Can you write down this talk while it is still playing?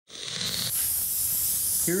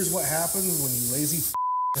Here's what happens when you lazy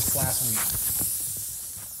this last week.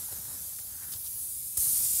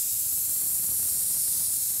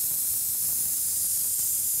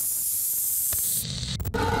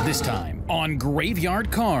 This time on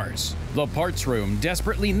Graveyard Carz, the parts room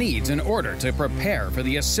desperately needs an order to prepare for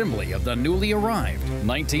the assembly of the newly arrived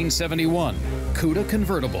 1971 Cuda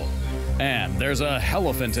convertible. And there's a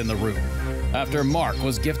Hellephant in the room after Mark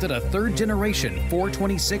was gifted a third-generation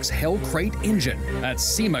 426 Hell Crate engine at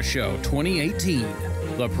SEMA Show 2018.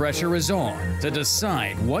 The pressure is on to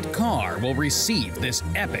decide what car will receive this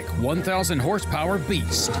epic 1,000 horsepower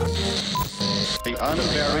beast. The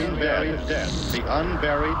unburied dead, the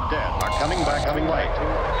unburied dead are coming back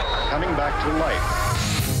to life,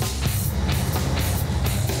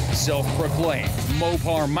 Self-proclaimed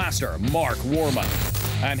Mopar master Mark Warman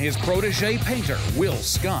and his protege painter Will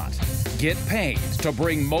Scott get paid to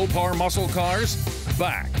bring Mopar muscle cars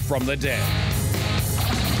back from the dead.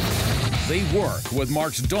 They work with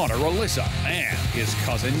Mark's daughter Alyssa and his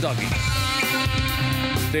cousin Dougie.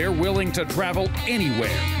 They're willing to travel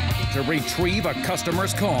anywhere to retrieve a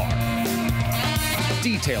customer's car,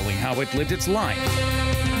 detailing how it lived its life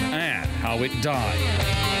and how it died.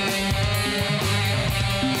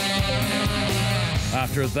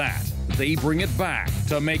 After that, they bring it back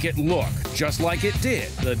to make it look just like it did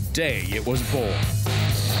the day it was born.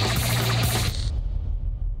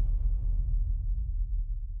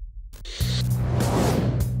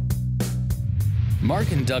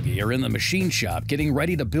 Mark and Dougie are in the machine shop getting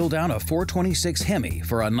ready to build out a 426 Hemi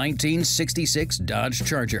for a 1966 Dodge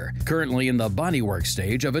Charger, currently in the bodywork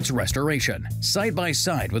stage of its restoration. Side by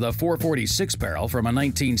side with a 446 barrel from a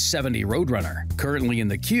 1970 Roadrunner, currently in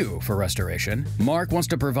the queue for restoration, Mark wants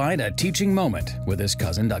to provide a teaching moment with his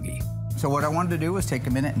cousin Dougie. So what I wanted to do was take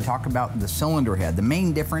a minute and talk about the cylinder head, the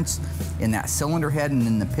main difference in that cylinder head and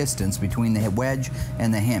in the pistons between the wedge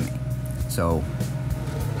and the Hemi. So,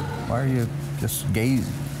 why are you just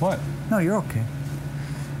gazing? What? No, you're okay.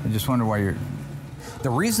 I just wonder why you're... The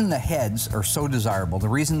reason the heads are so desirable, the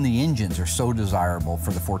reason the engines are so desirable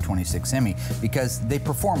for the 426 Hemi, because they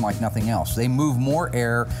perform like nothing else. They move more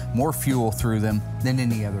air, more fuel through them than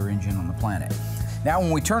any other engine on the planet. Now,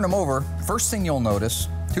 when we turn them over, first thing you'll notice,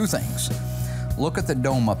 two things. Look at the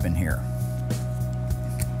dome up in here.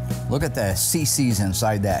 Look at the CCs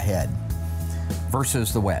inside that head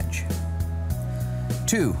versus the wedge.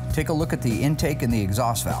 Two, take a look at the intake and the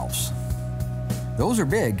exhaust valves. Those are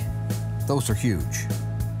big, those are huge.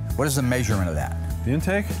 What is the measurement of that? The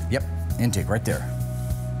intake? Yep, intake right there.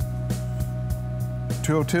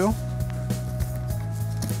 202?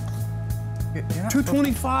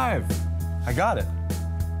 225. I got it.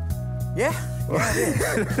 Yeah, it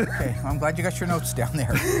is. Okay, I'm glad you got your notes down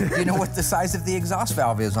there. Do you know what the size of the exhaust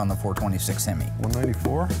valve is on the 426 Hemi?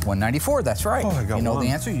 194? 194, that's right. Oh, I got You know one.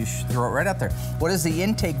 the answer, you should throw it right out there. What is the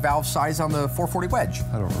intake valve size on the 440 wedge?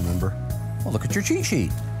 I don't remember. Well, look at your cheat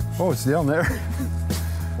sheet. Oh, it's down there.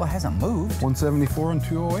 Well, it hasn't moved. 174 and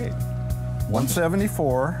 208.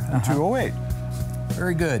 174 and 208.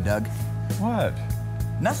 Very good, Doug. What?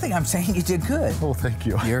 Nothing, I'm saying you did good. Oh, thank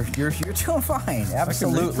you. You're doing fine, absolutely. I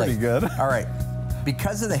can read pretty good. All right,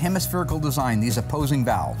 because of the hemispherical design, these opposing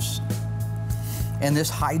valves, and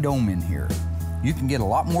this high dome in here, you can get a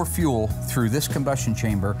lot more fuel through this combustion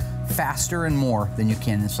chamber faster and more than you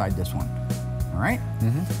can inside this one, all right?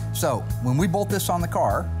 Mm-hmm. So when we bolt this on the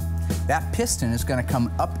car, that piston is gonna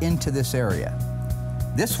come up into this area.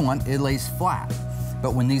 This one, it lays flat.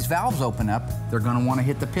 But when these valves open up, they're gonna wanna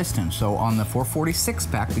hit the piston. So on the 446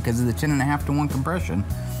 pack, because of the 10.5 to 1 compression,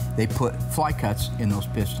 they put fly cuts in those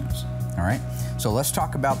pistons, all right? So let's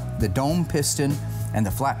talk about the dome piston and the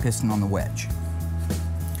flat piston on the wedge.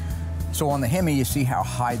 So on the Hemi, you see how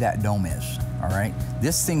high that dome is, all right?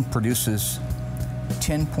 This thing produces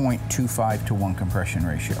 10.25 to 1 compression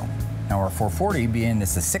ratio. Now our 440, being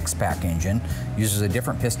it's a 6-pack engine, uses a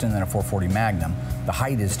different piston than a 440 Magnum. The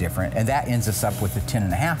height is different, and that ends us up with a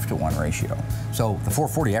 10.5 to 1 ratio. So the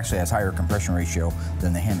 440 actually has higher compression ratio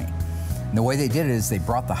than the Hemi. And the way they did it is they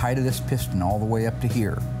brought the height of this piston all the way up to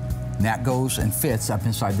here. And that goes and fits up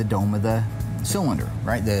inside the dome of the cylinder,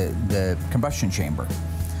 right? The combustion chamber.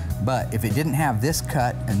 But if it didn't have this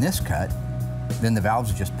cut and this cut, then the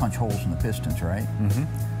valves would just punch holes in the pistons, right? Mm-hmm.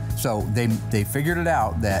 So they figured it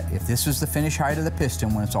out that if this is the finish height of the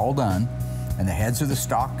piston when it's all done, and the heads are the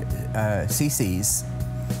stock CCs,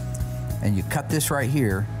 and you cut this right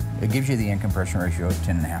here, it gives you the end compression ratio of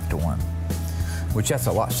 10.5 to 1, which that's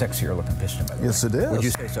a lot sexier looking piston, by the way. Yes, it is. Would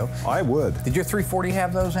you say so? I would. Did your 340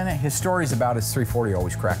 have those in it? His stories about his 340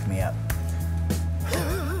 always cracked me up.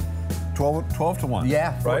 12 to 1.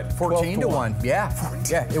 Yeah, right? 14 to 1. Yeah,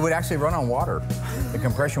 yeah, it would actually run on water. The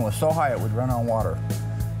compression was so high it would run on water.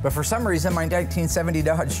 But for some reason, my 1970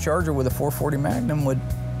 Dodge Charger with a 440 Magnum would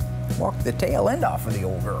walk the tail end off of the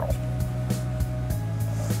old girl.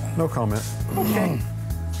 No comment. Okay.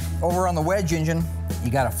 Over on the wedge engine,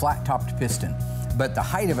 you got a flat-topped piston, but the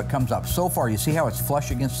height of it comes up so far. You see how it's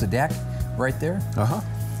flush against the deck right there? Uh-huh.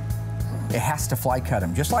 It has to fly cut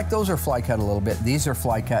them. Just like those are fly cut a little bit, these are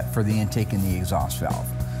fly cut for the intake and the exhaust valve.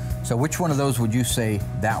 So which one of those would you say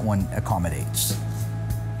that one accommodates?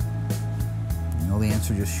 You know the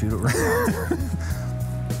answer, just shoot it right out there.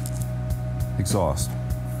 Exhaust.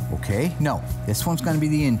 Okay, no, this one's gonna be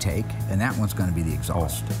the intake and that one's gonna be the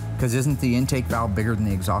exhaust. Because isn't the intake valve bigger than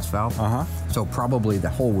the exhaust valve? Uh-huh. So probably the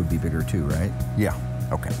hole would be bigger too, right? Yeah.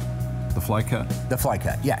 Okay. The fly cut. The fly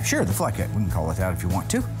cut, yeah, sure, the fly cut. We can call it that if you want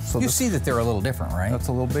to. So you this- see that they're a little different, right? That's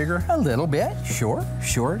a little bigger. A little bit, sure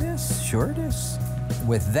it is, sure it is.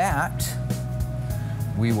 With that,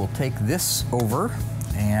 we will take this over,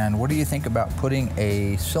 and what do you think about putting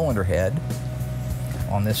a cylinder head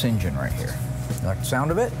on this engine right here? You like the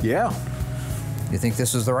sound of it? Yeah. You think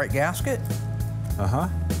this is the right gasket? Uh-huh.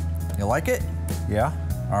 You like it? Yeah.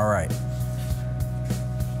 All right.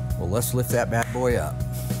 Well, let's lift that bad boy up.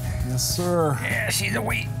 Yes, sir. Yeah, she's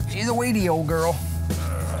a weighty old girl.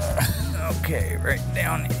 Okay, right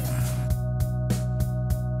down here.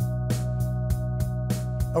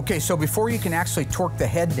 Okay, so before you can actually torque the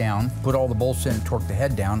head down, put all the bolts in and torque the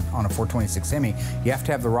head down on a 426 Hemi, you have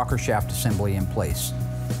to have the rocker shaft assembly in place.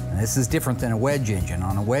 And this is different than a wedge engine.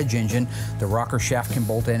 On a wedge engine, the rocker shaft can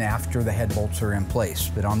bolt in after the head bolts are in place.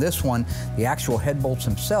 But on this one, the actual head bolts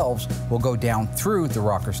themselves will go down through the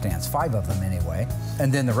rocker stands, 5 of them anyway,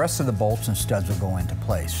 and then the rest of the bolts and studs will go into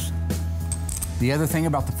place. The other thing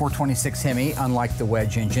about the 426 Hemi, unlike the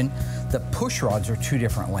wedge engine, the push rods are 2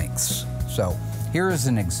 different lengths. So here is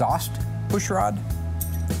an exhaust push rod,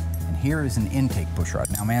 and here is an intake push rod.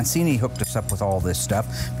 Now Mancini hooked us up with all this stuff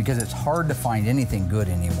because it's hard to find anything good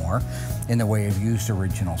anymore in the way of used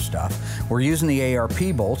original stuff. We're using the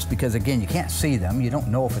ARP bolts because again, you can't see them. You don't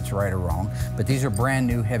know if it's right or wrong, but these are brand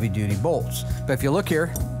new heavy duty bolts. But if you look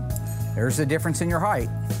here, there's the difference in your height,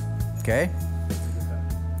 okay?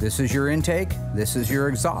 This is your intake, this is your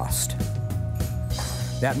exhaust.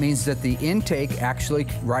 That means that the intake actually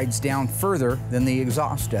rides down further than the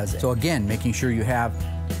exhaust does. So again, making sure you have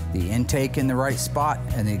the intake in the right spot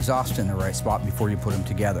and the exhaust in the right spot before you put them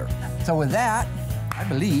together. So with that, I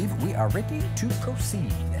believe we are ready to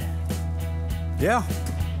proceed. Yeah.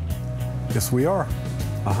 Yes, we are.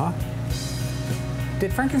 Uh-huh.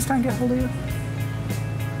 Did Frankenstein get hold of you?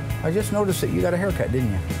 I just noticed that you got a haircut,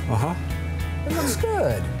 didn't you? Uh-huh. It looks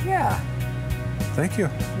good, yeah. Thank you.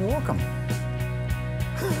 You're welcome.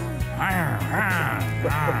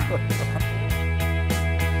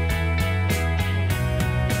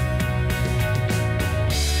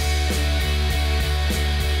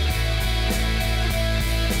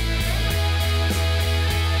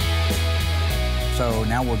 So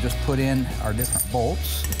now we'll just put in our different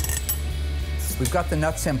bolts. We've got the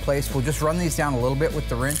nuts in place. We'll just run these down a little bit with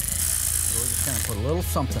the wrench. So we're just gonna put a little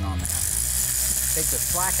something on there. Take the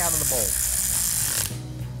slack out of the bolt.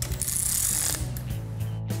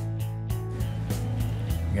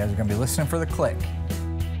 You guys are gonna be listening for the click.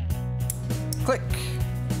 Click.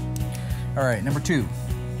 All right, number 2.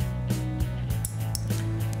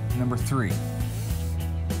 Number 3.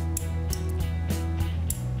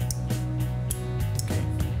 Okay.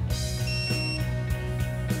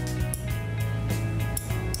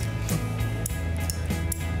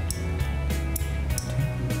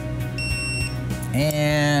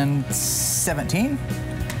 And 17.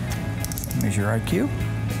 Measure IQ.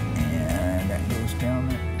 And that goes down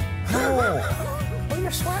there. Oh,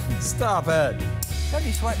 you're sweating. Stop it. Gotta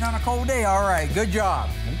be sweating on a cold day. All right, good job.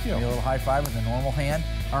 Thank you. Give me a little high five with a normal hand.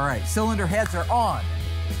 All right, cylinder heads are on.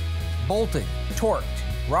 Bolted, torqued,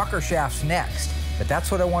 rocker shafts next. But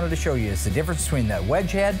that's what I wanted to show you is the difference between the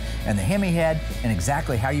wedge head and the Hemi head and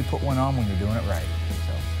exactly how you put one on when you're doing it right.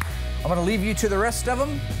 So I'm gonna leave you to the rest of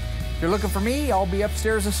them. If you're looking for me, I'll be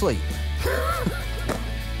upstairs asleep.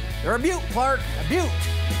 They're a beaut, Clark, a beaut.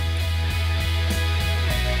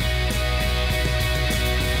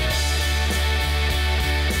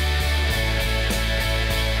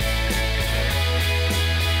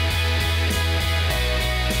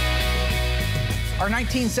 Our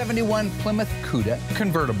 1971 Plymouth Cuda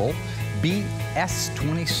convertible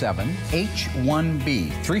BS27 H1B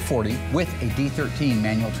 340 with a D13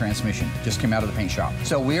 manual transmission. Just came out of the paint shop.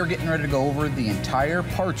 So we are getting ready to go over the entire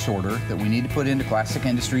parts order that we need to put into Classic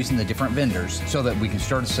Industries and the different vendors so that we can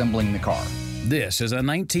start assembling the car. This is a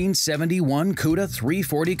 1971 Cuda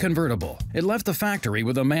 340 convertible. It left the factory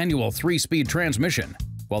with a manual 3-speed transmission.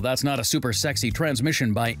 While that's not a super sexy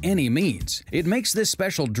transmission by any means, it makes this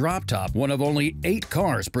special drop top one of only 8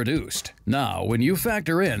 cars produced. Now, when you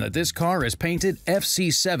factor in that this car is painted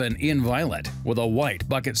FC7 in violet with a white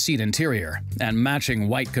bucket seat interior and matching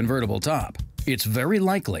white convertible top, it's very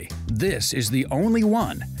likely this is the only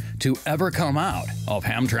one to ever come out of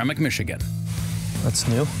Hamtramck, Michigan. That's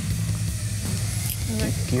new.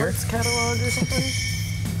 Gear? Catalog or something?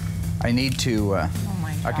 I need to, Oh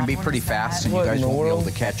my God, I can be what pretty is fast that? and you What guys in the won't be able world?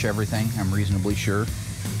 to catch everything, I'm reasonably sure.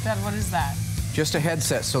 Dad, what is that? Just a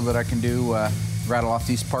headset so that I can do, rattle off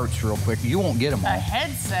these parts real quick. You won't get them A all.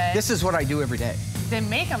 headset? This is what I do every day. They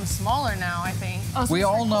make them smaller now, I think. Oh, so We this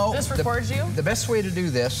all know This records you? the best way to do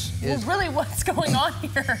this Well, is, really, what's going on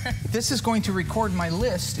here? this is going to record my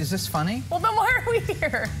list. Is this funny? Well, then why are we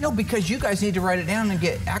here? No, because you guys need to write it down and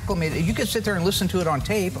get acclimated. You can sit there and listen to it on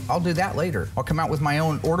tape. I'll do that later. I'll come out with my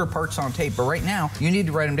own order parts on tape. But right now, you need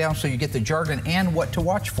to write them down so you get the jargon and what to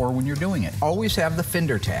watch for when you're doing it. Always have the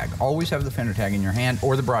fender tag. Always have the fender tag in your hand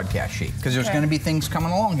or the broadcast sheet. Because there's Okay. going to be things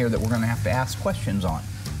coming along here that we're going to have to ask questions on,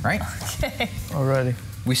 right? Okay. Alrighty.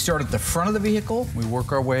 We start at the front of the vehicle, we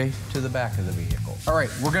work our way to the back of the vehicle. All right,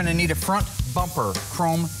 we're gonna need a front bumper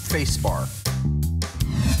chrome face bar.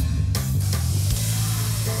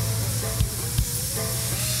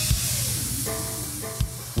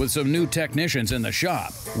 With some new technicians in the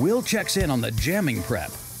shop, Will checks in on the jamming prep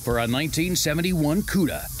for a 1971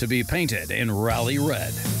 Cuda to be painted in rally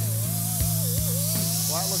red.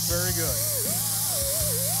 Well, that looks very good.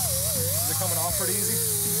 Is it coming off pretty easy?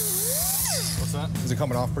 What's that? Is it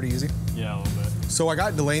coming off pretty easy? Yeah, a little bit. So I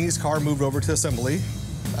got Delaney's car moved over to assembly.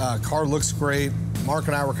 Car looks great. Mark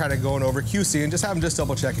and I were kind of going over QC and just having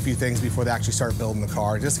double check a few things before they actually start building the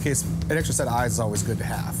car, just in case an extra set of eyes is always good to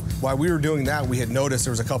have. While we were doing that, we had noticed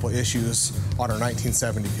there was a couple issues on our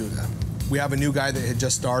 1970 Cuda. We have a new guy that had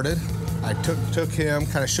just started. I took him,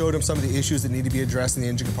 kind of showed him some of the issues that need to be addressed in the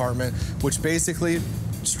engine compartment, which basically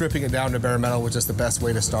stripping it down to bare metal was just the best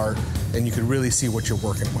way to start, and you could really see what you're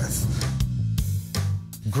working with.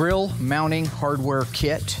 Grill mounting hardware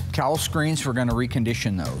kit. Cowl screens, we're gonna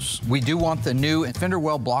recondition those. We do want the new fender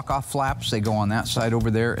well block-off flaps. They go on that side over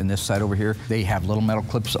there and this side over here. They have little metal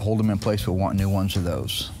clips that hold them in place. We want new ones of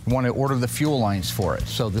those. We want to order the fuel lines for it.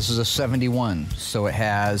 So this is a 71. So it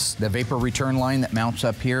has the vapor return line that mounts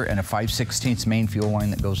up here and a 5/16 main fuel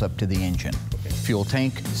line that goes up to the engine. Fuel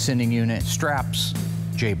tank, sending unit, straps,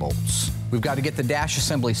 J-bolts. We've got to get the dash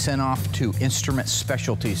assembly sent off to Instrument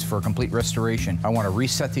Specialties for a complete restoration. I want to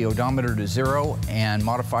reset the odometer to 0 and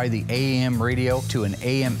modify the AM radio to an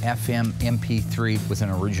AM/FM MP3 with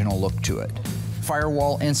an original look to it.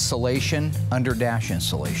 Firewall installation, under dash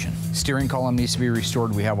installation. Steering column needs to be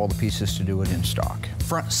restored. We have all the pieces to do it in stock.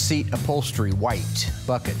 Front seat upholstery, white.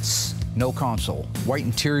 Buckets, no console. White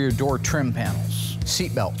interior door trim panels.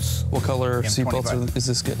 Seat belts. What color seat belts M25. is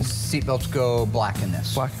this getting? Seat belts go black in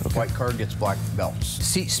this. Black, okay. White card gets black belts.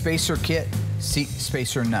 Seat spacer kit, seat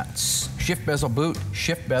spacer nuts. Shift bezel boot,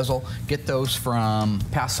 shift bezel. Get those from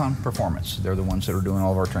Pass On Performance. They're the ones that are doing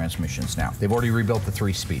all of our transmissions now. They've already rebuilt the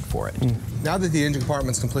 3-speed for it. Now that the engine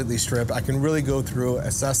compartment's completely stripped, I can really go through,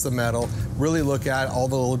 assess the metal, really look at all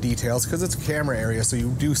the little details, because it's a camera area, so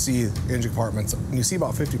you do see engine compartments, and you see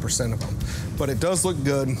about 50% of them. But it does look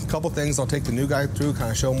good. A couple things I'll take the new guy through,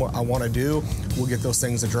 kind of show him what I want to do. We'll get those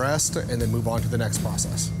things addressed, and then move on to the next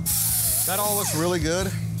process. That all looks really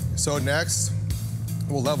good. So next,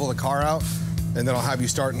 we'll level the car out, and then I'll have you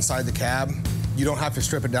start inside the cab. You don't have to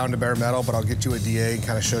strip it down to bare metal, but I'll get you a DA and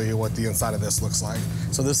kind of show you what the inside of this looks like.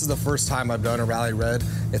 So this is the first time I've done a Rally Red.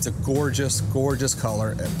 It's a gorgeous, gorgeous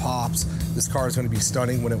color. It pops. This car is going to be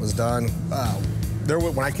stunning when it was done.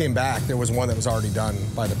 When I came back, there was one that was already done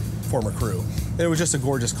by the former crew. And it was just a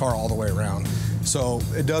gorgeous car all the way around. So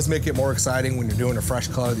it does make it more exciting when you're doing a fresh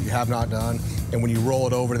color that you have not done. And when you roll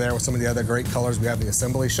it over there with some of the other great colors we have in the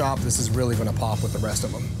assembly shop, this is really going to pop with the rest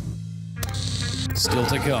of them. Still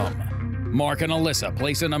to come, Mark and Alyssa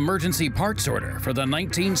place an emergency parts order for the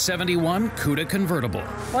 1971 Cuda convertible.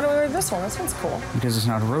 Why don't we wear this one? This one's cool. Because it's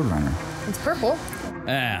not a Roadrunner. It's purple.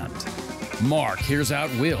 And Mark hears out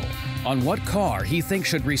Will on what car he thinks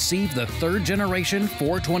should receive the 3rd generation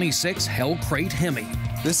 426 Hell Crate Hemi.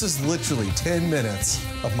 This is literally 10 minutes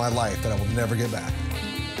of my life that I will never get back.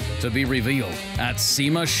 To be revealed at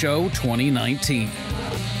SEMA Show 2019.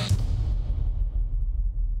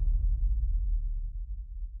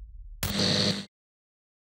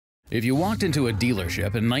 If you walked into a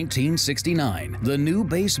dealership in 1969, the new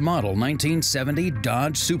base model 1970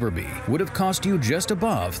 Dodge Super Bee would have cost you just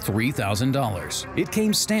above $3,000. It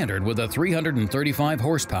came standard with a 335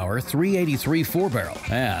 horsepower 383 4-barrel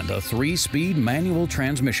and a 3-speed manual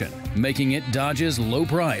transmission, making it Dodge's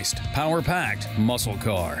low-priced, power-packed muscle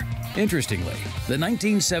car. Interestingly, the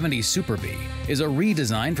 1970 Super Bee is a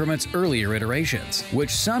redesign from its earlier iterations,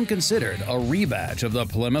 which some considered a rebadge of the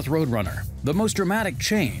Plymouth Roadrunner. The most dramatic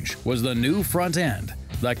change was the new front end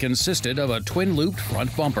that consisted of a twin-looped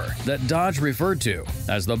front bumper that Dodge referred to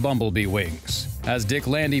as the Bumblebee wings. As Dick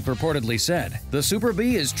Landy purportedly said, the Super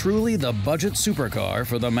Bee is truly the budget supercar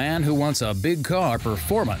for the man who wants a big car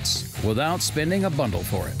performance without spending a bundle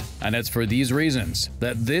for it. And it's for these reasons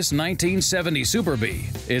that this 1970 Super Bee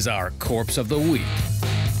is our corpse of the week.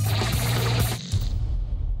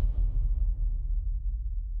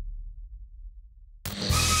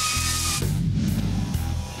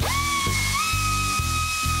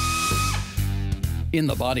 In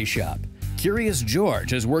the body shop, Curious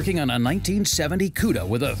George is working on a 1970 Cuda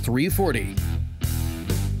with a 340.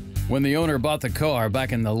 When the owner bought the car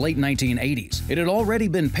back in the late 1980s, it had already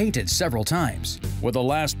been painted several times, with the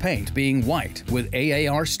last paint being white with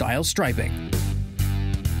AAR-style striping.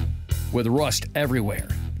 With rust everywhere,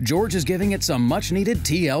 George is giving it some much-needed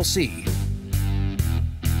TLC.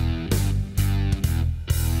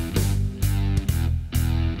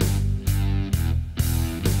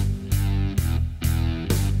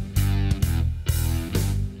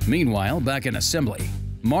 Meanwhile, back in assembly,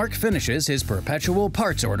 Mark finishes his perpetual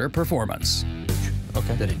parts order performance.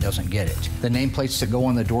 Okay. That it doesn't get it. The nameplates that go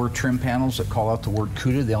on the door trim panels that call out the word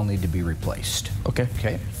CUDA, they'll need to be replaced. Okay.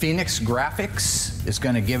 Okay. Phoenix Graphics is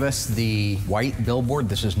going to give us the white billboard.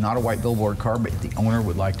 This is not a white billboard car, but the owner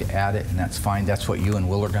would like to add it, and that's fine. That's what you and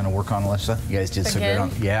Will are going to work on, Alyssa. You guys did so good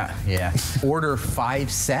on. Yeah. Order 5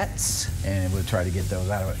 sets, and we'll try to get those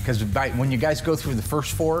out of it. Because when you guys go through the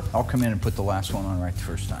first 4, I'll come in and put the last one on right the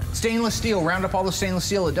first time. Stainless steel. Round up all the stainless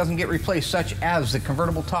steel that doesn't get replaced, such as the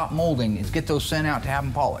convertible top molding, and get those sent out to have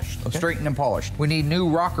them polished. Okay. Straightened and polished. We need new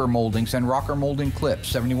rocker moldings and rocker molding clips.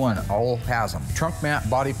 71 all has them. Trunk mat,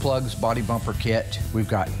 body plugs, body bumper kit. We've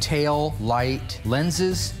got tail light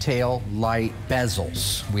lenses, tail light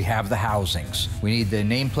bezels. We have the housings. We need the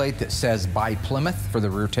nameplate that says by Plymouth for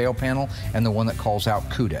the rear tail panel and the one that calls out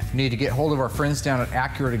CUDA. We need to get hold of our friends down at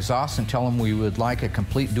Accurate Exhaust and tell them we would like a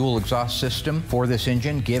complete dual exhaust system for this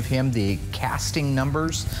engine. Give him the casting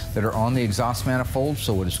numbers that are on the exhaust manifold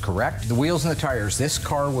so it is correct. The wheels and the tires. This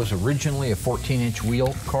car was originally a 14-inch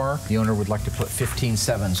wheel car. The owner would like to put 15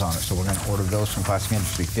 7s on it, so we're going to order those from Classic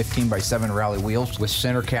Industry. 15x7 rally wheels with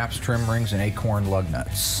center caps, trim rings, and acorn lug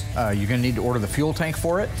nuts. You're going to need to order the fuel tank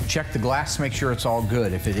for it. Check the glass to make sure it's all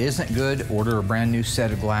good. If it isn't good, order a brand new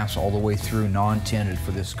set of glass all the way through, non-tinted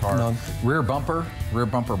for this car. Rear bumper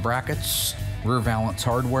brackets, rear valance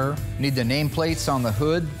hardware. Need the nameplates on the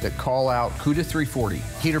hood that call out CUDA 340.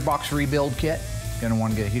 Heater box rebuild kit. Gonna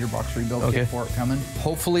want to get a heater box rebuild kit for it coming.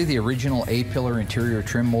 Hopefully the original A-pillar interior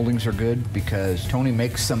trim moldings are good because Tony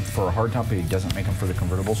makes them for a hardtop, but he doesn't make them for the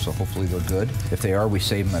convertible, so hopefully they're good. If they are, we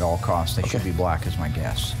save them at all costs. They should be black is my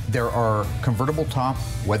guess. There are convertible top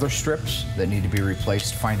weather strips that need to be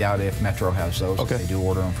replaced. Find out if Metro has those. If they do,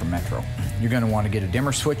 order them from Metro. You're gonna want to get a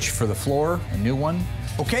dimmer switch for the floor, a new one.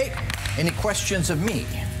 Okay, any questions of me?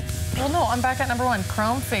 Well, no, I'm back at number 1,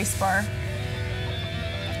 chrome face bar.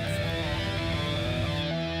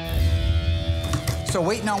 So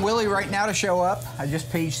waiting on Willie right now to show up. I just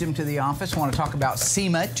paged him to the office. Want to talk about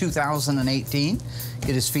SEMA 2018,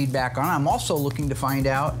 get his feedback on it. I'm also looking to find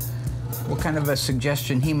out what kind of a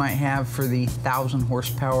suggestion he might have for the 1,000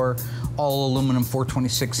 horsepower all aluminum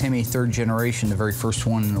 426 Hemi 3rd generation, the very first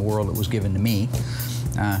one in the world that was given to me.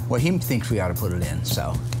 What he thinks we ought to put it in. So,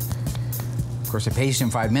 of course, I paged him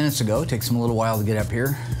 5 minutes ago. It takes him a little while to get up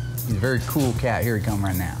here. He's a very cool cat. Here he comes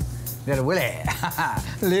right now. Little Willie.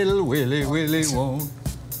 Little Willie, Willie won't.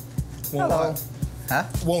 Hello. Huh?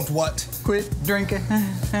 Won't what? Quit drinking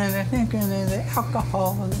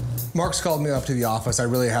alcohol. Mark's called me up to the office. I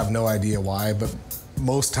really have no idea why, but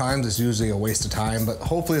most times it's usually a waste of time, but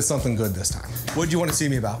hopefully it's something good this time. What do you want to see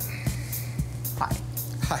me about? Hi.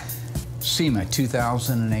 Hi. SEMA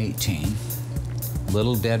 2018.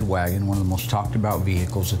 Little dead wagon, one of the most talked about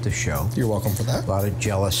vehicles at the show. You're welcome for that. A lot of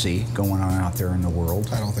jealousy going on out there in the world.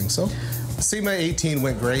 I don't think so. SEMA 18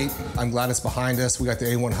 went great. I'm glad it's behind us. We got the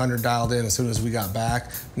A100 dialed in as soon as we got back.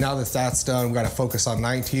 Now that that's done, we got to focus on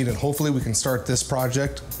 19, and hopefully we can start this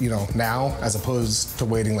project, now, as opposed to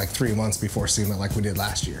waiting like 3 months before SEMA like we did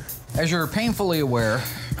last year. As you're painfully aware,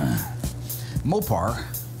 Mopar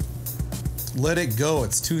Let it go.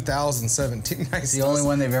 It's 2017. It's the only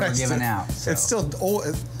one they've ever given out. So. It's still old.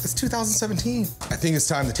 It's 2017. I think it's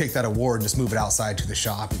time to take that award and just move it outside to the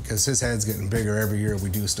shop because his head's getting bigger every year we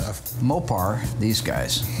do stuff. Mopar, these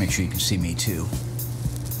guys, make sure you can see me too,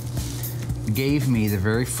 gave me the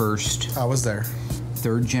very first. I was there.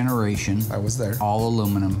 3rd generation. I was there. All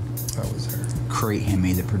aluminum. I was there. Crate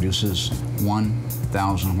Hemi that produces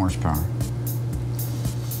 1,000 horsepower.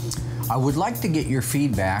 I would like to get your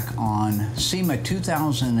feedback on SEMA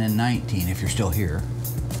 2019 if you're still here.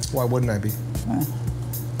 Why wouldn't I be?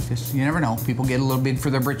 Just, you never know. People get a little big for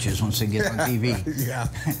their britches once they get on TV. Yeah,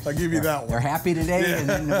 I'll give you that one. They're happy today, and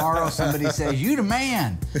then tomorrow somebody says, "You the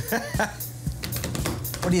man."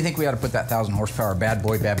 What do you think we ought to put that 1,000 horsepower bad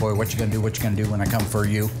boy, what you gonna do, what you gonna do when I come for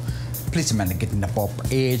you? Police man getting up off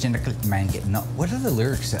the edge and the man getting up. What are the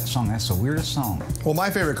lyrics to that song? That's the weirdest song. Well, my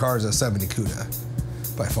favorite car is a 70 Cuda,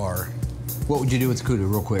 by far. What would you do with the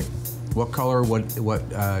Cuda, real quick? What color? What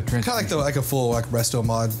transmission? Kind of like a full resto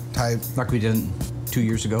mod type. Like we did 2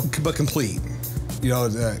 years ago. But complete. You know,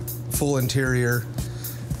 full interior.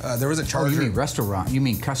 There was a Charger. Oh, you mean restaurant? You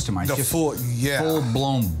mean customized? The just full, yeah.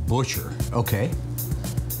 Full-blown butcher. Okay.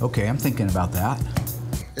 Okay, I'm thinking about that.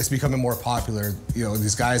 It's becoming more popular. You know,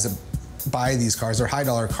 these guys that buy these cars, they're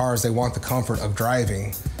high-dollar cars. They want the comfort of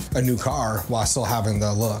driving a new car while still having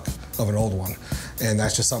the look of an old one. And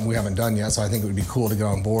that's just something we haven't done yet, so I think it would be cool to get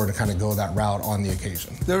on board and kind of go that route on the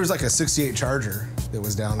occasion. There was like a 68 Charger that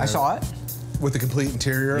was down there. I saw it. With the complete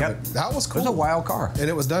interior. Yep. That was cool. It was a wild car. And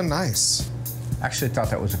it was done nice. Actually thought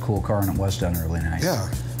that was a cool car, and it was done really nice.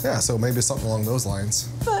 Yeah, so maybe something along those lines.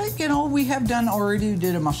 But, you know, we have done already,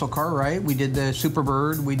 did a muscle car, right? We did the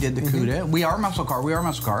Superbird, we did the Cuda. We are muscle car,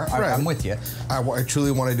 Right. I'm with you. I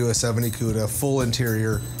truly want to do a 70 Cuda, full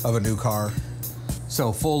interior of a new car.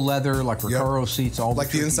 So full leather, like Recaro seats, all like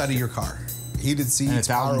the inside of your car. Heated seats, and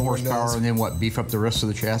 1,000 power horsepower, windows. and then what, beef up the rest of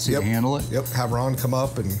the chassis to handle it? Yep, have Ron come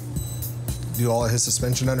up and do all of his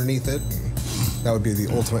suspension underneath it. And that would be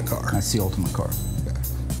the ultimate car. That's the ultimate car. Yeah.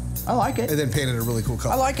 I like it. And then painted a really cool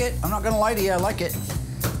color. I like it. I'm not going to lie to you, I like it.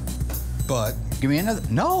 But give me another.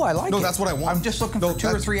 No, I like it. No, that's what I want. I'm just looking for 2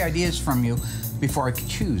 or 3 ideas from you before I could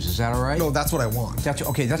choose. Is that all right? No, that's what I want. That's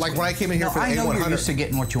okay. That's like when I came in here for the I know A100. you're used to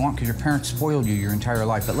getting what you want because your parents spoiled you your entire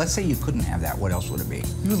life. But let's say you couldn't have that. What else would it be?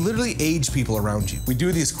 You literally age people around you. We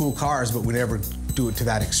do these cool cars, but we never do it to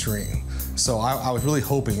that extreme. So I was really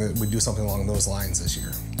hoping that we'd do something along those lines this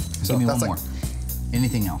year. So Give me that's one more.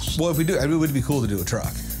 Anything else? Well, if we do, it would be cool to do a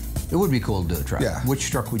truck. It would be cool to do a truck. Yeah. Which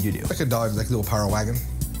truck would you do? Like a Dodge, like a little power wagon.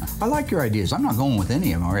 I like your ideas. I'm not going with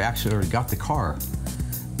any of them. I actually already got the car.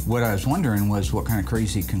 What I was wondering was what kind of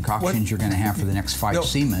crazy concoctions you're going to have for the next 5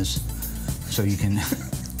 SEMAs, so you can.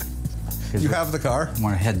 You have the car.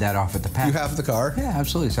 Want to head that off at the pack. You have the car. Yeah,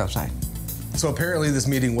 absolutely. It's outside. So apparently this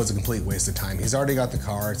meeting was a complete waste of time. He's already got the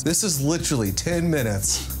car. This is literally 10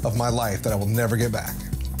 minutes of my life that I will never get back.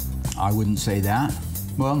 I wouldn't say that.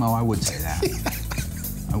 Well, no, I would say that.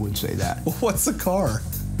 I would say that. Well, what's the car?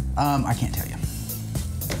 I can't tell you.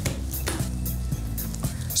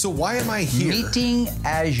 So why am I here? Meeting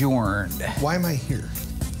adjourned. Why am I here?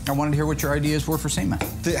 I wanted to hear what your ideas were for SEMA.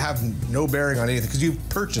 They have no bearing on anything because you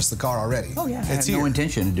purchased the car already. Oh yeah, I it's had no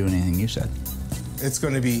intention of doing anything you said. It's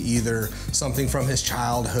going to be either something from his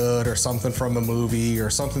childhood or something from a movie or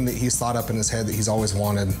something that he's thought up in his head that he's always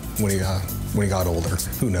wanted when he got older.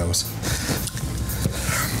 Who knows?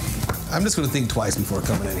 I'm just going to think twice before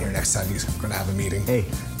coming in here next time he's going to have a meeting. Hey.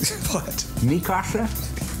 What? Mi casa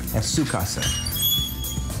es su casa.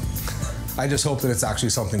 I just hope that it's actually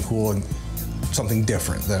something cool and something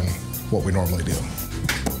different than what we normally do.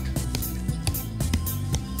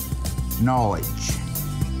 Knowledge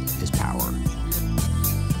is power.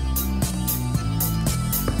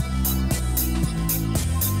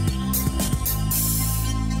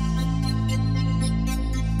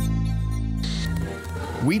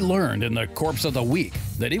 We learned in the Corpse of the Week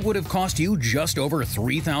that it would have cost you just over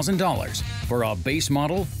 $3,000 for a base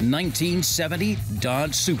model 1970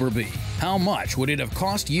 Dodge Super Bee. How much would it have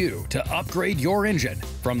cost you to upgrade your engine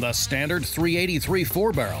from the standard 383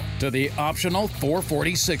 4-barrel to the optional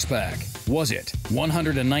 440 6-pack? Was it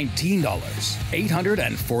 $119,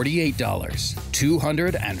 $848,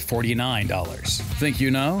 $249? Think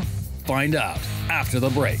you know? Find out after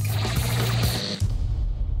the break.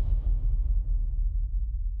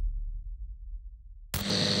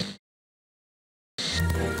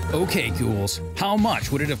 Okay, ghouls, how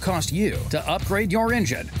much would it have cost you to upgrade your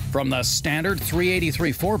engine from the standard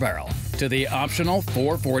 383 4-barrel to the optional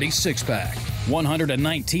 440 6-pack?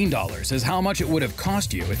 $119 is how much it would have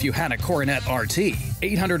cost you if you had a Coronet RT.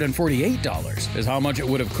 $848 is how much it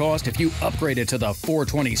would have cost if you upgraded to the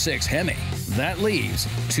 426 Hemi. That leaves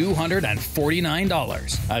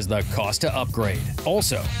 $249 as the cost to upgrade.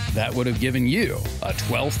 Also, that would have given you a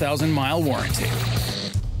 12,000-mile warranty.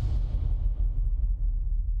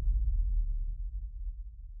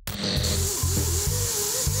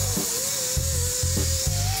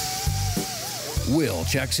 Will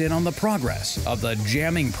checks in on the progress of the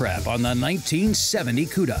jamming prep on the 1970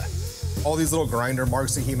 Cuda. All these little grinder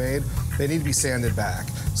marks that he made, they need to be sanded back.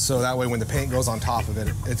 So that way when the paint goes on top of it,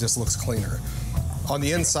 it just looks cleaner. On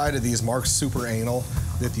the inside of these, Mark's super anal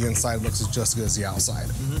that the inside looks just as good as the outside.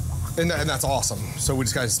 And that's awesome. So we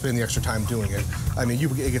just got to spend the extra time doing it. I mean,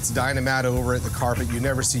 it gets Dynamat over it, the carpet, you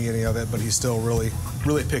never see any of it, but he's still really,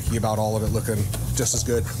 really picky about all of it looking just as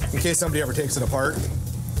good. In case somebody ever takes it apart,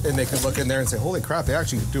 and they can look in there and say, holy crap, they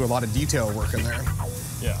actually do a lot of detail work in there.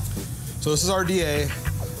 Yeah. So this is our DA.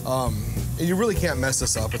 And you really can't mess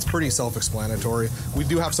this up. It's pretty self-explanatory. We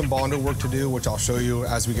do have some Bondo work to do, which I'll show you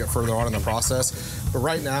as we get further on in the process. But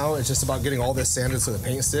right now, it's just about getting all this sanded so the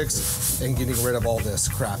paint sticks and getting rid of all this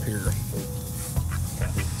crap here.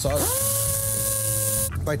 So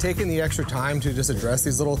by taking the extra time to just address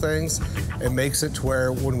these little things, it makes it to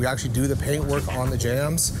where when we actually do the paint work on the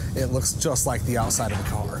jams, it looks just like the outside of the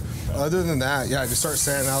car. Other than that, yeah, just start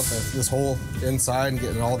sanding out this whole inside and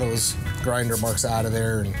getting all those grinder marks out of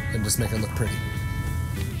there and just make it look pretty.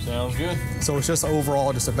 Sounds good. So it's just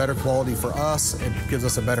overall just a better quality for us. It gives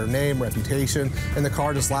us a better name, reputation, and the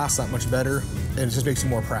car just lasts that much better, and it just makes you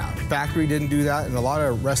more proud. Factory didn't do that, and a lot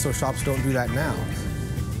of resto shops don't do that now.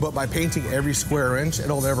 But by painting every square inch,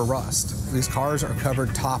 it'll never rust. These cars are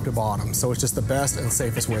covered top to bottom, so it's just the best and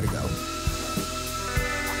safest way to go.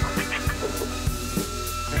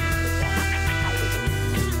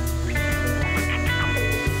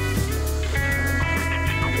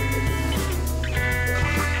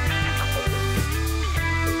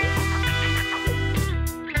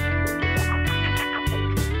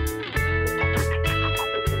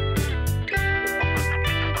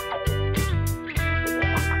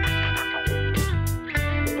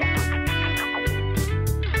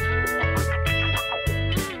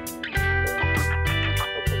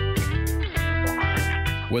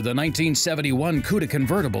 With the 1971 Cuda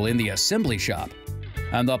convertible in the assembly shop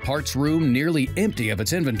and the parts room nearly empty of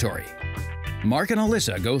its inventory, Mark and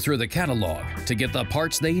Alyssa go through the catalog to get the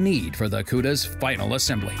parts they need for the Cuda's final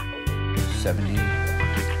assembly. 70.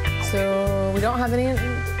 So we don't have any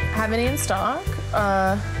in stock.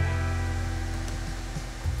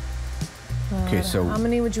 Okay, so how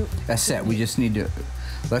many would you? a set. We just need to,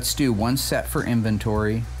 let's do one set for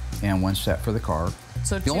inventory and one set for the car.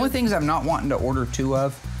 So the only things I'm not wanting to order two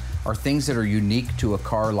of are things that are unique to a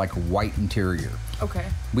car, like white interior. Okay.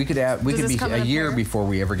 We could be come a in a year pair? before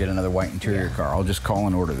we ever get another white interior car. I'll just call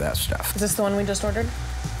and order that stuff. Is this the one we just ordered?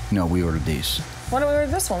 No, we ordered these. Why don't we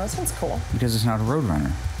order this one? This one's cool. Because it's not a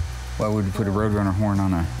Roadrunner. Why would we put a Roadrunner horn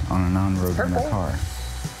on a non-Roadrunner purple. car?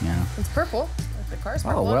 Yeah. It's purple. If the car's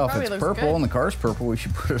purple, Oh well, if probably it's looks purple good. and the car's purple, we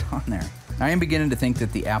should put it on there. I am beginning to think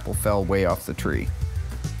that the apple fell way off the tree.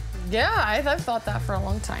 Yeah, I've thought that for a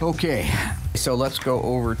long time. Okay, so let's go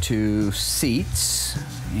over to seats,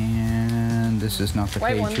 and this is not the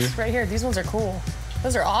White page ones here. right here. These ones are cool.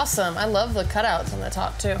 Those are awesome. I love the cutouts on the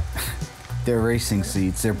top too. They're racing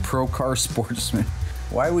seats. They're pro car sportsmen.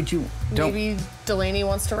 Why would you? Maybe Delaney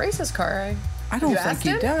wants to race his car. I don't You think asked he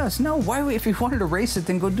him? does. No, why would, if he wanted to race it,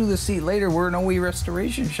 then go do the seat later. We're an OE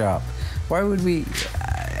restoration shop. Why would we?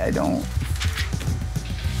 I don't.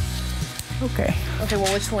 Okay. Okay,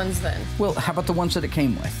 well, which ones then? Well, how about the ones that it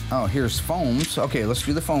came with? Oh, here's foams. Okay, let's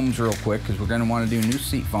do the foams real quick because we're going to want to do new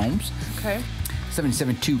seat foams. Okay.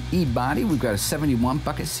 772 E-body. We've got a 71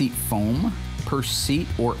 bucket seat foam per seat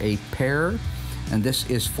or a pair. And this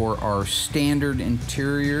is for our standard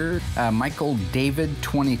interior. Michael David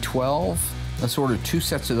 2012. Let's order two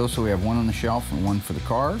sets of those so we have one on the shelf and one for the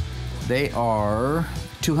car. They are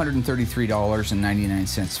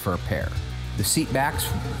 $233.99 for a pair. The seat backs,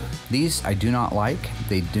 these I do not like.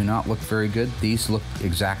 They do not look very good. These look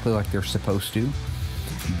exactly like they're supposed to.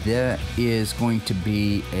 That is going to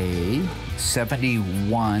be a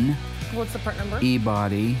 71 What's the part number?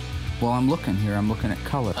 E-body. Well, I'm looking here. I'm looking at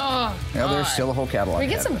color. Oh, Yeah, there's God. still a whole catalog. Can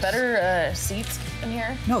we get ahead some of us. better seats in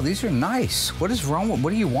here? No, these are nice. What is wrong with? What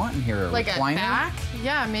do you want in here? A Like recliner? a back?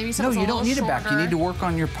 Yeah, maybe something. No, you don't need a back. You need to work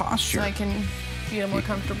on your posture. So I can feel more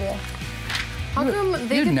comfortable. How come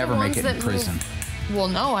they You'd get never the make ones it in that prison. Move? Well,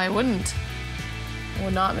 no, I wouldn't. I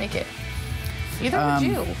would not make it. Either would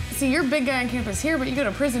you. See, you're a big guy on campus here, but you go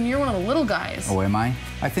to prison, you're one of the little guys. Oh, am I?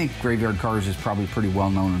 I think Graveyard Carz is probably pretty well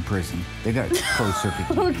known in prison. They got closed circuit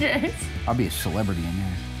TV. Okay. I'll be a celebrity in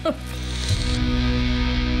there.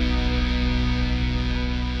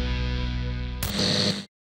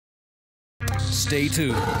 Stay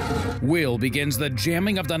tuned. Will begins the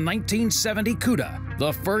jamming of the 1970 Cuda,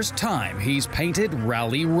 the first time he's painted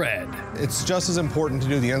rally red. It's just as important to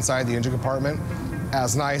do the inside of the engine compartment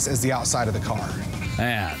as nice as the outside of the car.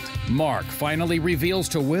 And Mark finally reveals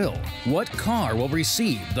to Will what car will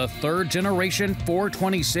receive the third generation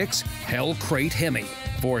 426 Hell Crate Hemi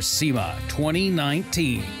for SEMA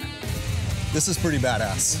 2019. This is pretty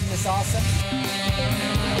badass. Isn't this awesome?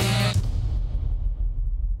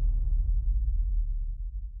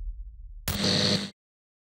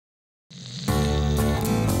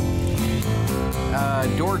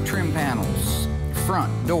 Door trim panels.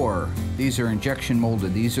 Front door. These are injection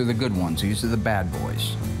molded. These are the good ones. These are the bad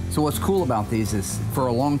boys. So what's cool about these is for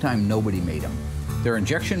a long time nobody made them. They're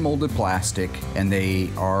injection molded plastic and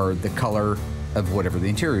they are the color of whatever the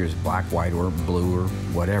interior is, black, white, or blue, or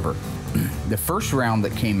whatever. The first round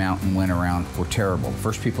that came out and went around were terrible. The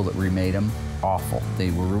first people that remade them, awful.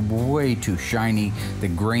 They were way too shiny. The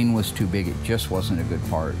grain was too big. It just wasn't a good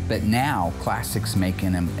part. But now, Classic's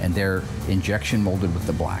making them, and they're injection molded with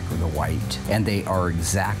the black or the white, and they are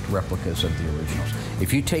exact replicas of the originals.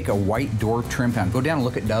 If you take a white door trim panel, go down and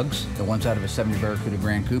look at Doug's, the ones out of a 70 Barracuda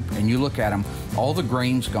Grand Coupe, and you look at them, all the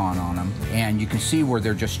grain's gone on them, and you can see where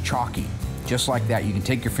they're just chalky. Just like that, you can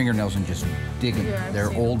take your fingernails and just dig them. Yeah,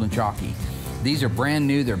 they're old and chalky. These are brand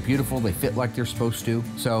new, they're beautiful, they fit like they're supposed to.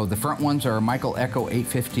 So the front ones are Michael Echo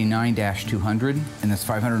 859-200, and that's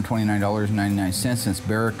 $529.99. It's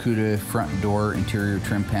Barracuda front door interior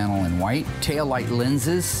trim panel in white. Tail light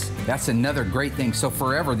lenses, that's another great thing. So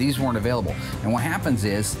forever, these weren't available. And what happens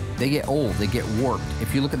is, they get old, they get warped.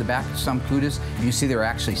 If you look at the back of some Cudas, you see they're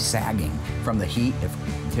actually sagging from the heat. If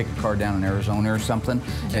you take a car down in Arizona or something,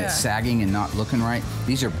 and it's sagging and not looking right.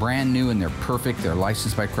 These are brand new and they're perfect. They're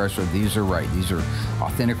licensed by Chrysler. These are right. These are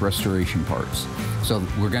authentic restoration parts. So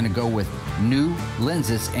we're going to go with new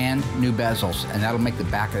lenses and new bezels, and that'll make the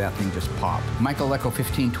back of that thing just pop. Michael Echo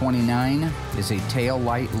 1529 is a tail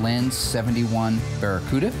light lens 71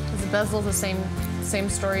 Barracuda. Is the bezel the same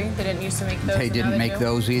story? They didn't used to make those. They didn't make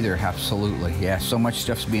those either, absolutely. Yeah, so much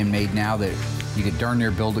stuff's being made now that you could darn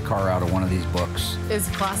near build a car out of one of these books. Is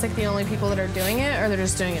Classic the only people that are doing it, or they're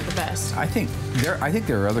just doing it the best? I think there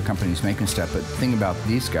are other companies making stuff, but the thing about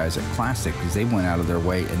these guys at Classic is they went out of their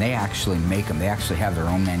way and they actually make them. They actually have their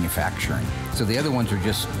own manufacturing. So the other ones are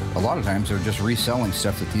just, a lot of times, they're just reselling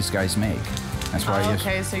stuff that these guys make. That's why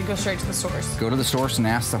okay, so you go straight to the source. Go to the source and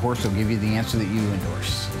ask the horse. They'll give you the answer that you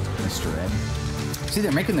endorse, Mr. Ed. See,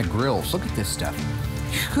 they're making the grills. Look at this stuff.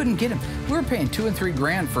 You couldn't get them. We were paying $2 and $3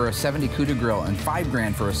 grand for a 70 Cuda grill and $5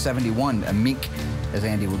 grand for a 71, a mink, as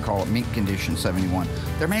Andy would call it, mink condition 71.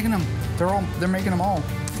 They're making them. They're making them all.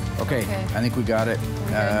 Okay, I think we got it.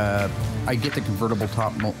 I get the convertible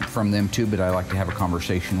top from them too, but I like to have a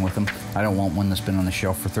conversation with them. I don't want one that's been on the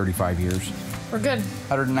shelf for 35 years. We're good.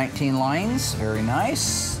 119 lines. Very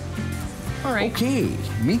nice. All right. Okay,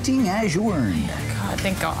 meeting adjourned. God,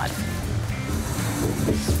 thank God.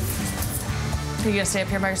 Are you gonna stay up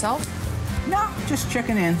here by yourself? No, just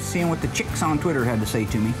checking in, seeing what the chicks on Twitter had to say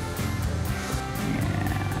to me.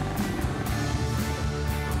 Yeah.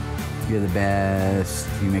 You're the best.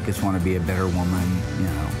 You make us want to be a better woman, you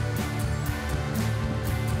know.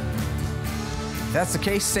 If that's the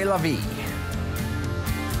case, c'est la vie.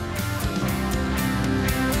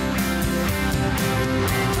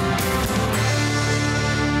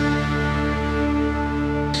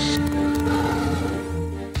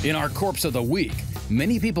 In our Corpse of the Week,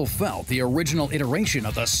 many people felt the original iteration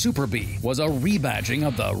of the Super Bee was a rebadging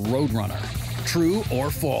of the Roadrunner. True or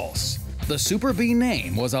false? The Super Bee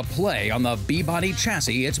name was a play on the B-body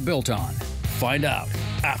chassis it's built on. Find out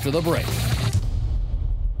after the break.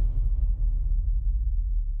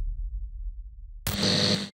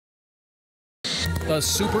 The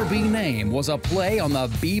Super Bee name was a play on the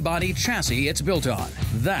B-body chassis it's built on.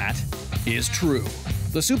 That is true.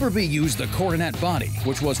 The Super Bee used the Coronet body,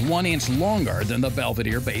 which was 1 inch longer than the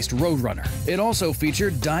Belvedere-based Roadrunner. It also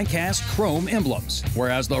featured die-cast chrome emblems,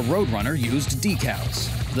 whereas the Roadrunner used decals.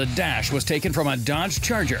 The dash was taken from a Dodge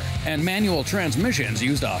Charger, and manual transmissions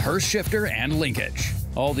used a Hurst shifter and linkage.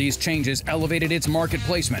 All these changes elevated its market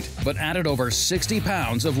placement, but added over 60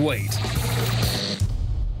 pounds of weight.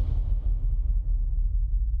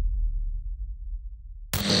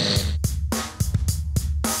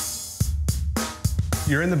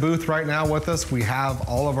 You're in the booth right now with us. We have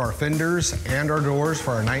all of our fenders and our doors for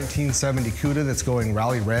our 1970 Cuda that's going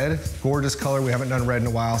Rally Red. Gorgeous color. We haven't done red in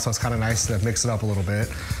a while, so it's kind of nice to mix it up a little bit.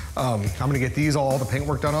 I'm gonna get these all the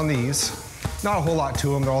paintwork done on these. Not a whole lot to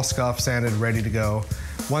them. They're all scuffed, sanded, ready to go.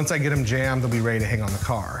 Once I get them jammed, they'll be ready to hang on the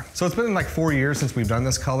car. So it's been like 4 years since we've done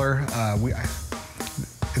this color.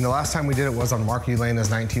 And the last time we did it was on Marquis Lena's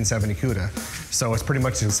 1970 Cuda. So it's pretty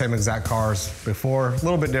much the same exact cars before, a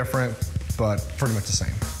little bit different, but pretty much the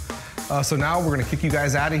same. So now we're gonna kick you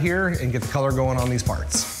guys out of here and get the color going on these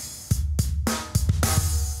parts.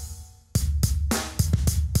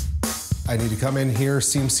 I need to come in here,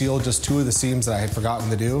 seam seal just 2 of the seams that I had forgotten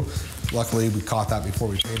to do. Luckily, we caught that before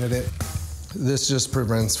we painted it. This just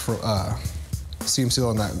prevents seam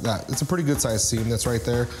sealing that. It's a pretty good sized seam that's right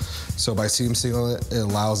there. So by seam sealing it, it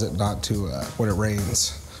allows it not to, when it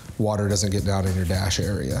rains, water doesn't get down in your dash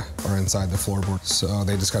area or inside the floorboard. So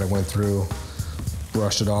they just kind of went through,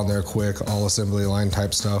 brushed it on there quick, all assembly line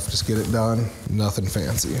type stuff, just get it done, nothing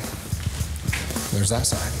fancy. There's that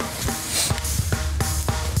side.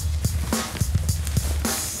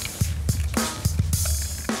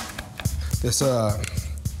 This,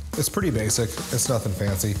 it's pretty basic. It's nothing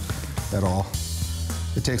fancy at all.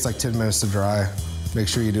 It takes like 10 minutes to dry. Make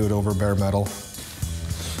sure you do it over bare metal.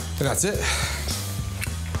 And that's it.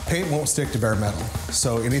 Paint won't stick to bare metal.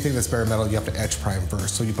 So anything that's bare metal, you have to etch prime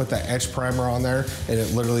first. So you put that etch primer on there, and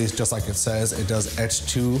it literally is just like it says, it does etch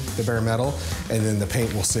to the bare metal, and then the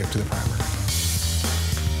paint will stick to the primer.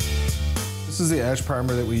 This is the etch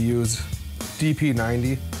primer that we use,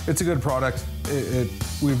 DP90. It's a good product.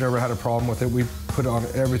 We've never had a problem with it. We put it on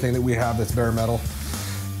everything that we have that's bare metal.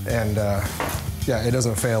 And yeah, it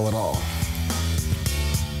doesn't fail at all.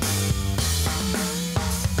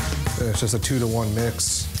 And it's just a 2-to-1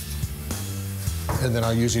 mix. And then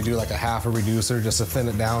I'll usually do like a half a reducer just to thin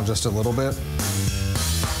it down just a little bit,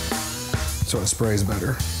 so it sprays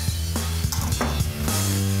better.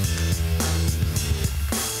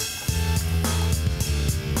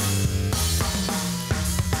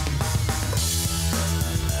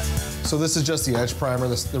 So this is just the edge primer.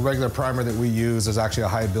 The regular primer that we use is actually a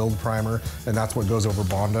high build primer, and that's what goes over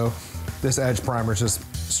Bondo. This edge primer is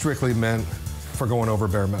just strictly meant for going over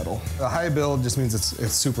bare metal. The high build just means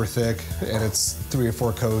it's super thick, and it's 3 or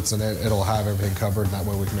 4 coats, and it'll have everything covered, and that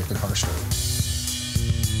way we can make the car straight.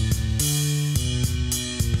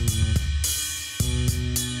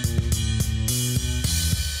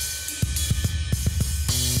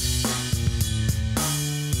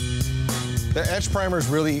 The edge primer is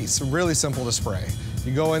really simple to spray.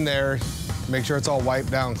 You go in there, make sure it's all wiped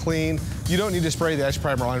down clean. You don't need to spray the edge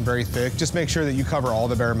primer on very thick. Just make sure that you cover all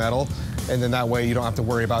the bare metal, and then that way you don't have to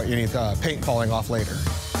worry about any paint falling off later.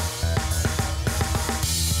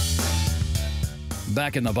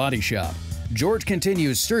 Back in the body shop, George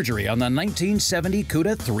continues surgery on the 1970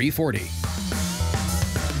 Cuda 340.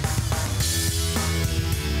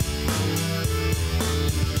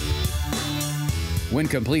 When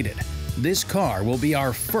completed, this car will be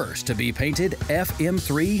our first to be painted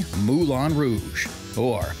FM3 Moulin Rouge,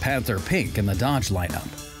 or Panther Pink in the Dodge lineup.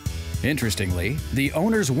 Interestingly, the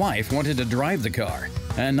owner's wife wanted to drive the car,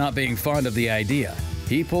 and not being fond of the idea,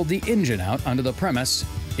 he pulled the engine out onto the premise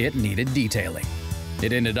it needed detailing.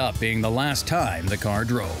 It ended up being the last time the car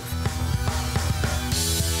drove.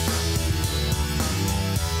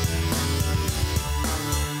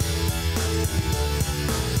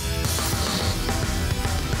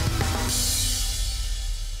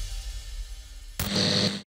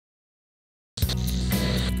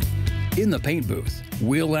 In the paint booth,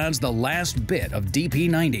 Will adds the last bit of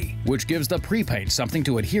DP90, which gives the pre-paint something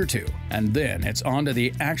to adhere to, and then it's on to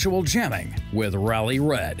the actual jamming with Rally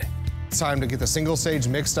Red. It's time to get the single stage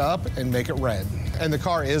mixed up and make it red. And the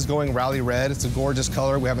car is going Rally Red. It's a gorgeous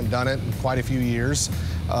color. We haven't done it in quite a few years,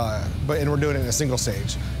 and we're doing it in a single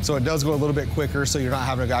stage. So it does go a little bit quicker, so you're not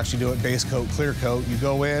having to actually do it base coat, clear coat. You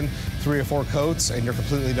go in 3 or 4 coats, and you're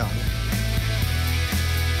completely done.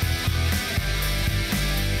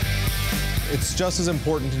 It's just as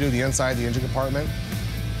important to do the inside of the engine compartment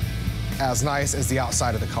as nice as the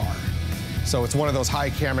outside of the car. So it's one of those high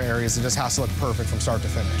camera areas that just has to look perfect from start to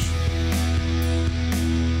finish.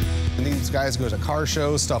 And these guys go to car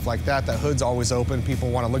shows, stuff like that. That hood's always open.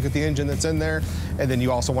 People want to look at the engine that's in there, and then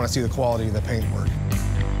you also want to see the quality of the paintwork.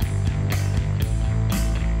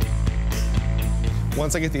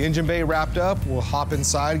 Once I get the engine bay wrapped up, we'll hop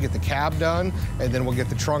inside, get the cab done, and then we'll get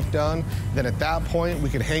the trunk done. Then at that point, we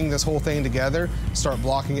can hang this whole thing together, start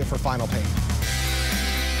blocking it for final paint.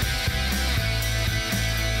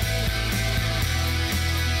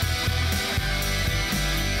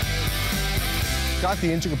 Got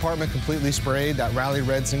the engine compartment completely sprayed. That rally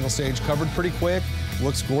red single stage covered pretty quick.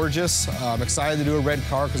 Looks gorgeous. I'm excited to do a red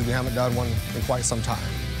car because we haven't done one in quite some time.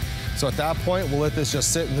 So at that point, we'll let this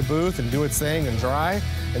just sit in the booth and do its thing and dry.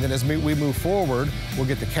 And then as we move forward, we'll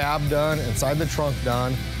get the cab done, inside the trunk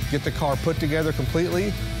done, get the car put together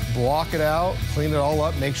completely, block it out, clean it all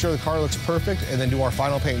up, make sure the car looks perfect, and then do our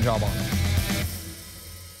final paint job on it.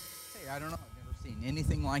 Hey, I don't know, I've never seen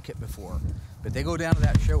anything like it before. But they go down to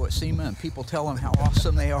that show at SEMA and people tell them how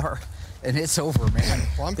awesome they are. And it's over, man.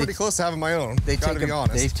 Well, I'm pretty close to having my own, they gotta be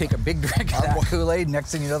honest. They take a big drink of that Kool-Aid.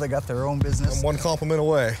 Next thing you know, they got their own business. I'm one compliment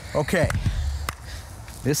away. Okay.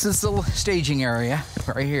 This is the staging area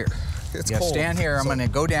right here. It's you cold. Stand here. I'm going to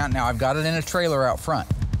go down. Now, I've got it in a trailer out front.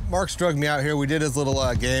 Mark's drugged me out here. We did his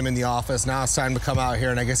little game in the office. Now it's time to come out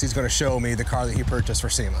here, and I guess he's going to show me the car that he purchased for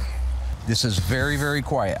SEMA. This is very, very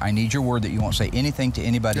quiet. I need your word that you won't say anything to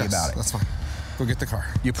anybody about it. That's fine. Go get the car.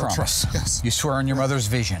 You promise? Yes. You swear on your mother's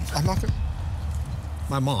vision? I'm not going to.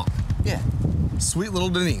 My mom. Yeah. Sweet little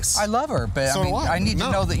Denise. I love her, but So I mean, do I. I need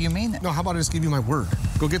to know that you mean it. No, how about I just give you my word?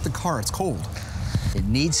 Go get the car. It's cold. It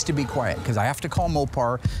needs to be quiet because I have to call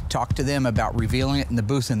Mopar, talk to them about revealing it in the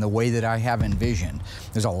booth in the way that I have envisioned.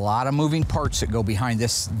 There's a lot of moving parts that go behind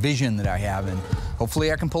this vision that I have, and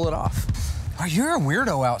hopefully I can pull it off. Oh, you're a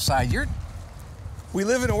weirdo outside. We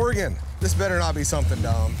live in Oregon. This better not be something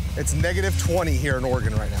dumb. It's -20 here in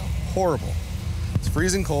Oregon right now. Horrible. It's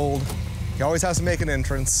freezing cold. He always has to make an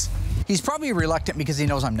entrance. He's probably reluctant because he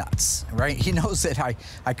knows I'm nuts, right? He knows that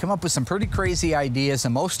I come up with some pretty crazy ideas,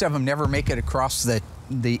 and most of them never make it across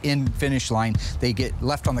the end finish line. They get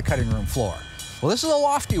left on the cutting room floor. Well, this is a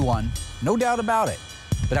lofty one, no doubt about it.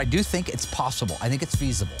 But I do think it's possible. I think it's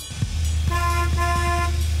feasible.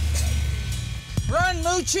 Run,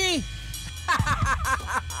 Moochie!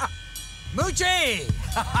 Moochie!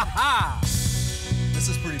 This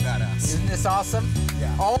is pretty badass. Isn't this awesome?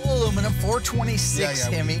 Yeah. All aluminum, 426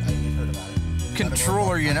 Hemi. We heard about it.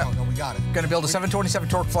 Controller unit. No, we got it. Gonna build a 727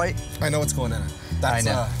 torque plate. I know what's going in it. I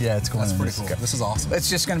know. Yeah, it's going in. That's pretty cool. This is awesome. It's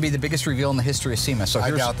just gonna be the biggest reveal in the history of SEMA. So I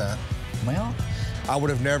here's, doubt that. Well, I would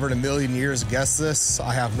have never in a million years guessed this.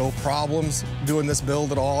 I have no problems doing this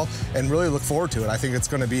build at all and really look forward to it. I think it's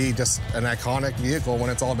going to be just an iconic vehicle when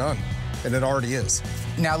it's all done, and it already is.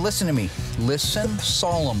 now listen to me. Listen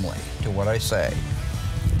solemnly to what I say.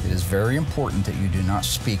 It is very important that you do not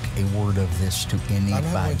speak a word of this to I'm not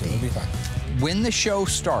going to. anybody. It'll be fine. When the show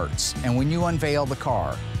starts and when you unveil the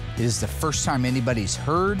car, it is the first time anybody's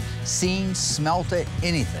heard, seen, smelt it,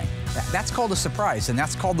 anything. That's called a surprise, and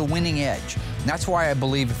that's called the winning edge. And that's why I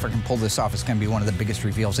believe if I can pull this off, it's going to be one of the biggest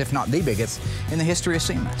reveals, if not the biggest, in the history of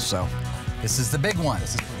SEMA. So this is the big one.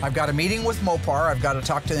 I've got a meeting with Mopar. I've got to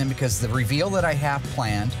talk to them because the reveal that I have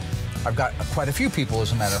planned, I've got quite a few people,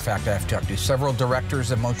 as a matter of fact, I have to talk to. Several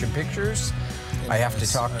directors of motion pictures. I have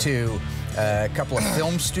to talk to a couple of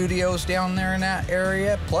film studios down there in that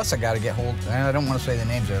area. Plus, I got to get hold. I don't want to say the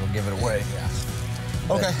names; it'll give it away.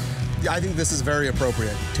 Yeah. Okay. Yeah, I think this is very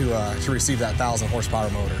appropriate to receive that 1,000 horsepower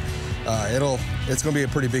motor. It's going to be a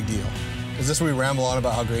pretty big deal. Is this where we ramble on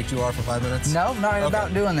about how great you are for 5 minutes? No, not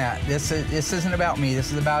about doing that. This isn't about me.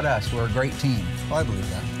 This is about us. We're a great team. Oh, I believe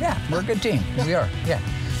that. Yeah, we're a good team. We are. Yeah.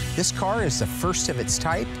 This car is the first of its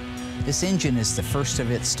type. This engine is the first of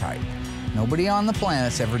its type. Nobody on the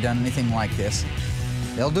planet's ever done anything like this.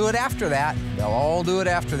 They'll do it after that. They'll all do it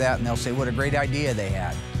after that, and they'll say what a great idea they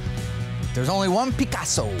had. There's only one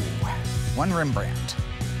Picasso, one Rembrandt.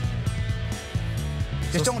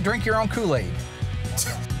 Just don't drink your own Kool-Aid. You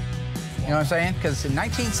know what I'm saying? Because in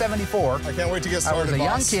 1974, I can't wait to get started, I was a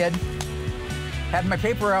boss. young kid, had my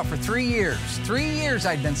paper out for 3 years. 3 years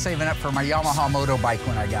I'd been saving up for my Yamaha motorbike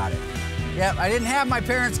when I got it. Yep, I didn't have my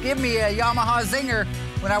parents give me a Yamaha Zinger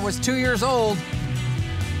when I was 2 years old.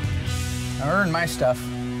 I earned my stuff.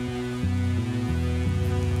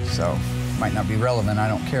 So, might not be relevant, I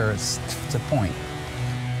don't care, it's a point.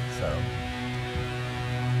 So.